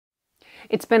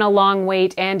It's been a long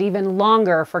wait and even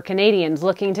longer for Canadians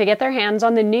looking to get their hands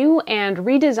on the new and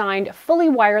redesigned fully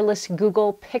wireless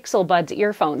Google Pixel Buds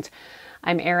earphones.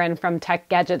 I'm Erin from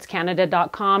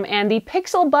TechGadgetsCanada.com, and the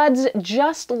Pixel Buds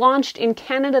just launched in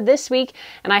Canada this week,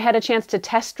 and I had a chance to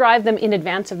test drive them in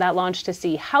advance of that launch to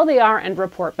see how they are and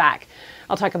report back.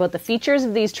 I'll talk about the features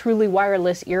of these truly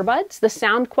wireless earbuds, the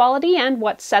sound quality, and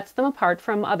what sets them apart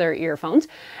from other earphones.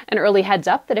 An early heads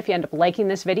up that if you end up liking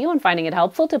this video and finding it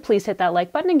helpful, to please hit that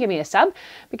like button and give me a sub,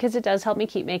 because it does help me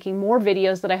keep making more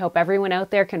videos that I hope everyone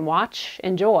out there can watch,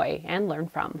 enjoy, and learn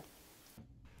from.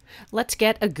 Let's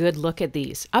get a good look at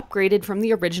these. Upgraded from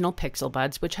the original Pixel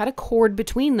Buds, which had a cord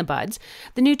between the buds,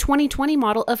 the new 2020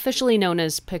 model, officially known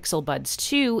as Pixel Buds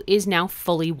 2, is now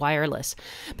fully wireless.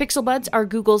 Pixel Buds are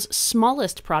Google's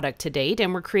smallest product to date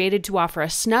and were created to offer a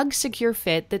snug, secure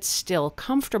fit that's still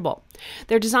comfortable.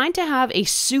 They're designed to have a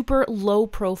super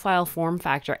low-profile form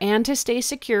factor and to stay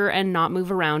secure and not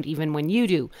move around even when you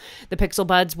do. The Pixel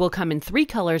Buds will come in 3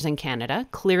 colors in Canada: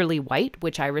 clearly white,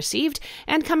 which I received,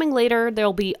 and coming later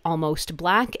there'll be almost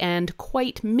black and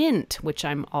quite mint, which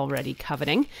I'm already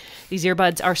coveting. These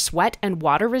earbuds are sweat and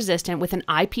water resistant with an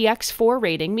IPX4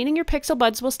 rating, meaning your Pixel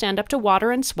Buds will stand up to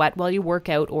water and sweat while you work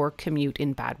out or commute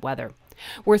in bad weather.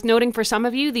 Worth noting for some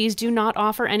of you, these do not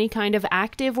offer any kind of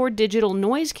active or digital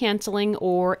noise cancelling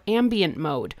or ambient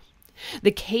mode.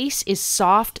 The case is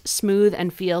soft, smooth,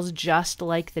 and feels just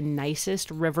like the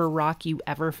nicest river rock you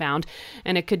ever found,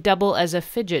 and it could double as a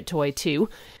fidget toy too.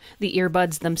 The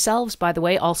earbuds themselves, by the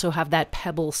way, also have that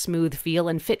pebble smooth feel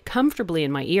and fit comfortably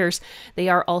in my ears. They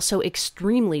are also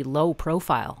extremely low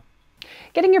profile.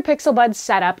 Getting your Pixel Buds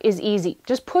set up is easy.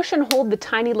 Just push and hold the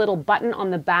tiny little button on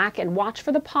the back and watch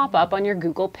for the pop-up on your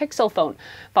Google Pixel phone.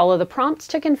 Follow the prompts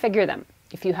to configure them.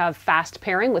 If you have fast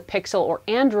pairing with Pixel or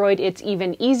Android, it's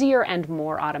even easier and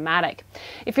more automatic.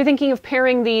 If you're thinking of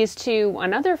pairing these to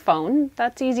another phone,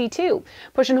 that's easy too.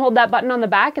 Push and hold that button on the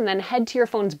back and then head to your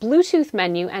phone's Bluetooth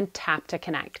menu and tap to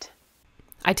connect.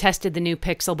 I tested the new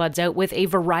Pixel Buds out with a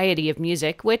variety of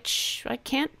music, which I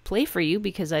can't play for you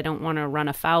because I don't want to run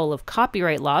afoul of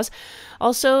copyright laws.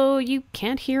 Also, you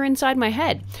can't hear inside my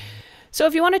head. So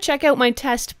if you want to check out my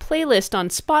test playlist on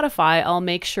Spotify, I'll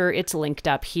make sure it's linked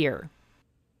up here.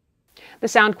 The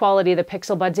sound quality of the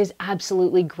Pixel Buds is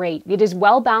absolutely great. It is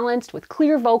well balanced with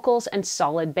clear vocals and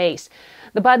solid bass.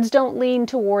 The buds don't lean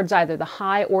towards either the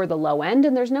high or the low end,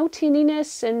 and there's no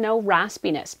tinniness and no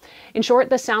raspiness. In short,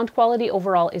 the sound quality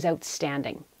overall is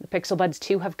outstanding. The Pixel Buds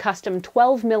 2 have custom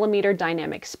 12mm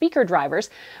dynamic speaker drivers,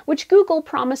 which Google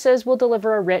promises will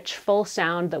deliver a rich, full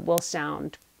sound that will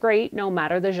sound great no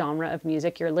matter the genre of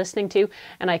music you're listening to,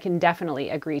 and I can definitely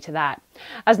agree to that.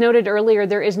 As noted earlier,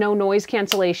 there is no noise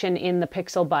cancellation in the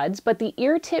Pixel Buds, but the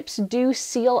ear tips do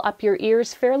seal up your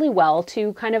ears fairly well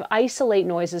to kind of isolate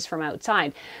noises from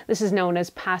outside. This is known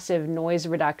as passive noise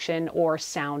reduction or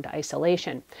sound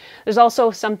isolation. There's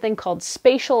also something called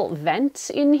spatial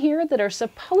vents in here that are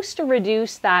supposed to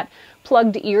reduce that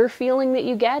plugged ear feeling that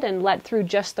you get and let through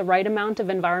just the right amount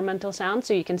of environmental sound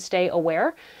so you can stay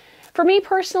aware. For me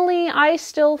personally, I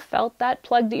still felt that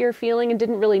plugged ear feeling and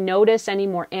didn't really notice any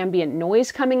more ambient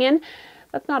noise coming in.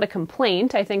 That's not a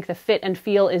complaint. I think the fit and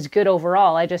feel is good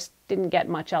overall. I just didn't get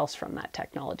much else from that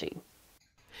technology.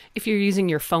 If you're using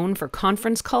your phone for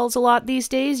conference calls a lot these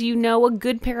days, you know a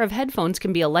good pair of headphones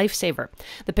can be a lifesaver.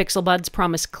 The Pixel Buds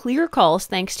promise clear calls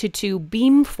thanks to 2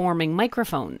 beam-forming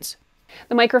microphones.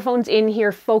 The microphones in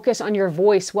here focus on your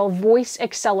voice, while voice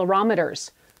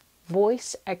accelerometers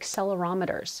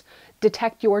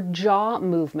detect your jaw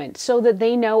movement so that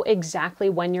they know exactly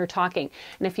when you're talking.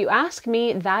 And if you ask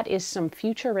me, that is some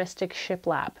futuristic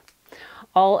shiplap.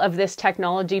 All of this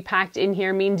technology packed in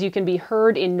here means you can be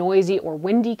heard in noisy or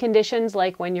windy conditions,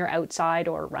 like when you're outside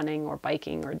or running or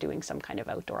biking or doing some kind of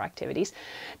outdoor activities.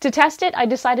 To test it, I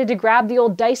decided to grab the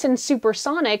old Dyson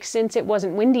Supersonic since it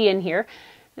wasn't windy in here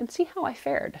and see how I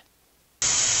fared.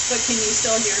 But can you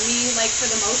still hear me, like, for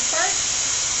the most part?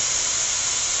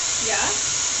 Yeah,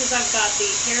 because I've got the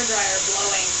hairdryer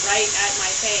blowing right at my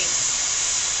face.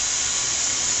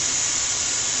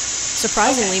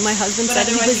 Surprisingly, Okay. my husband But said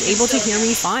he otherwise was you can able to still hear hear me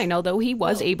me. fine, although he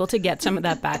was able to get some of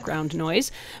that background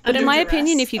noise. But in Under my duress.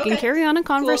 opinion, if you can Okay. carry on a Cool, that's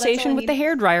all conversation I with the need.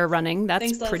 hairdryer running, that's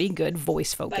Thanks, love. pretty good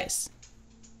voice focus.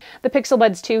 The Pixel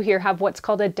Buds 2 here have what's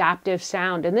called adaptive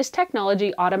sound, and this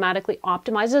technology automatically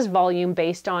optimizes volume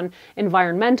based on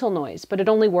environmental noise, but it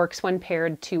only works when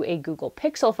paired to a Google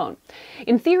Pixel phone.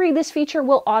 In theory, this feature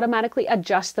will automatically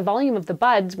adjust the volume of the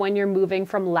buds when you're moving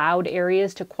from loud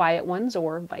areas to quiet ones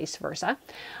or vice versa.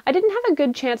 I didn't have a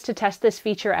good chance to test this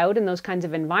feature out in those kinds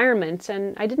of environments,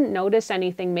 and I didn't notice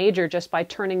anything major just by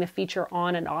turning the feature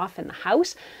on and off in the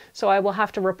house, so I will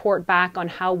have to report back on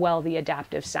how well the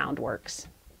adaptive sound works.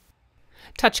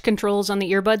 Touch controls on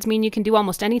the earbuds mean you can do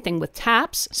almost anything with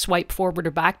taps, swipe forward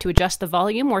or back to adjust the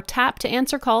volume, or tap to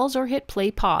answer calls or hit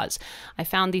play pause. I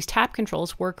found these tap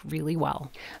controls work really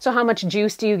well. So how much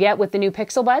juice do you get with the new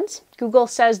Pixel Buds? Google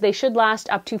says they should last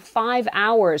up to 5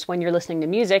 hours when you're listening to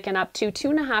music and up to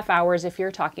 2.5 hours if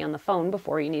you're talking on the phone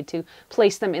before you need to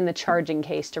place them in the charging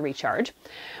case to recharge.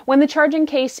 When the charging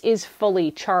case is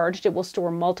fully charged, it will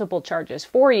store multiple charges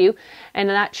for you, and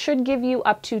that should give you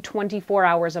up to 24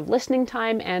 hours of listening time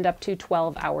and up to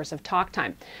 12 hours of talk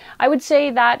time. I would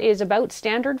say that is about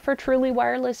standard for truly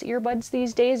wireless earbuds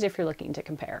these days if you're looking to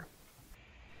compare.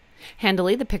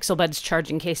 Handily, the Pixel Buds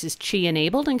charging case is Qi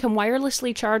enabled and can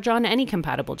wirelessly charge on any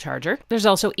compatible charger. There's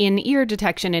also in-ear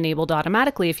detection enabled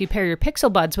automatically if you pair your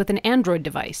Pixel Buds with an Android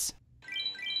device.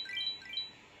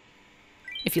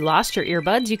 If you lost your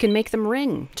earbuds, you can make them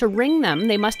ring. To ring them,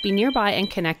 they must be nearby and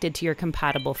connected to your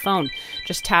compatible phone.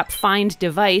 Just tap Find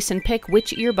Device and pick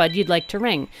which earbud you'd like to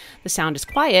ring. The sound is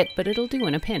quiet, but it'll do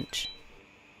in a pinch.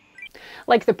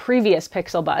 Like the previous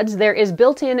Pixel Buds, there is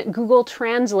built-in Google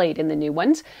Translate in the new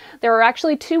ones. There are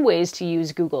actually 2 ways to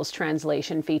use Google's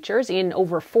translation features, in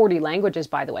over 40 languages,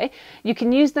 by the way. You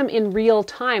can use them in real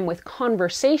time with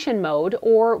conversation mode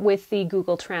or with the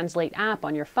Google Translate app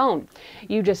on your phone.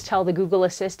 You just tell the Google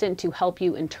Assistant to help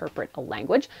you interpret a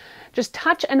language. Just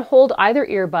touch and hold either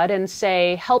earbud and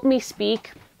say, "Help me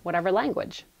speak whatever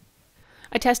language."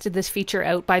 I tested this feature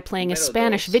out by playing a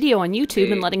Spanish video on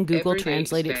YouTube and letting Google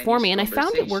translate it for me, and I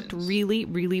found it worked really,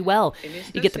 really well.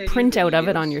 You get the printout of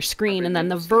it on your screen, and then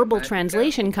the verbal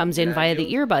translation comes in via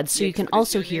the earbuds, so you can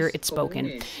also hear it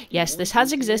spoken. Yes, this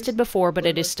has existed before, but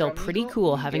it is still pretty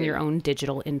cool having your own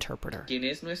digital interpreter.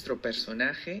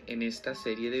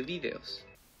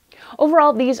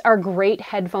 Overall, these are great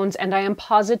headphones, and I am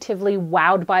positively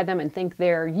wowed by them and think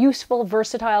they're useful,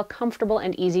 versatile, comfortable,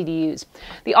 and easy to use.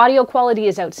 The audio quality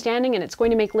is outstanding, and it's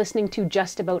going to make listening to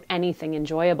just about anything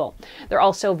enjoyable. They're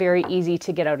also very easy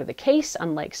to get out of the case,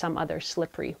 unlike some other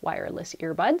slippery wireless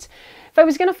earbuds. If I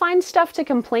was going to find stuff to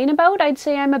complain about, I'd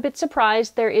say I'm a bit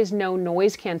surprised there is no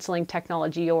noise-canceling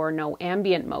technology or no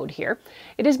ambient mode here.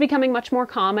 It is becoming much more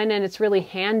common, and it's really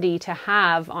handy to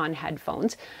have on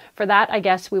headphones. For that, I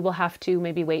guess we will have to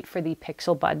maybe wait for the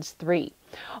Pixel Buds 3.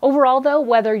 Overall, though,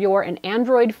 whether you're an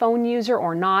Android phone user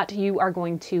or not, you are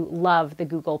going to love the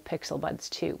Google Pixel Buds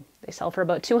 2. They sell for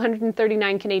about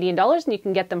 $239 Canadian, and you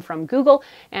can get them from Google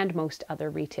and most other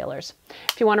retailers.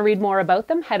 If you want to read more about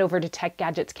them, head over to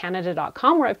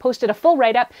techgadgetscanada.com, where I've posted a full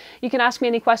write-up. You can ask me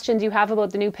any questions you have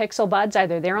about the new Pixel Buds,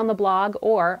 either there on the blog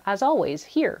or, as always,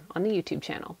 here on the YouTube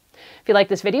channel. If you liked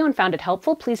this video and found it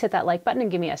helpful, please hit that like button and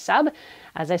give me a sub.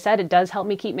 As I said, it does help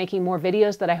me keep making more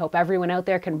videos that I hope everyone out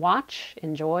there can watch,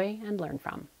 enjoy, and learn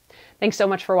from. Thanks so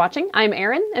much for watching. I'm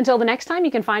Erin. Until the next time,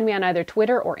 you can find me on either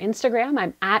Twitter or Instagram.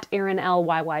 I'm at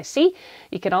ErinLYYC.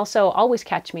 You can also always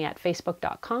catch me at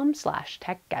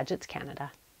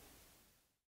facebook.com/techgadgetscanada.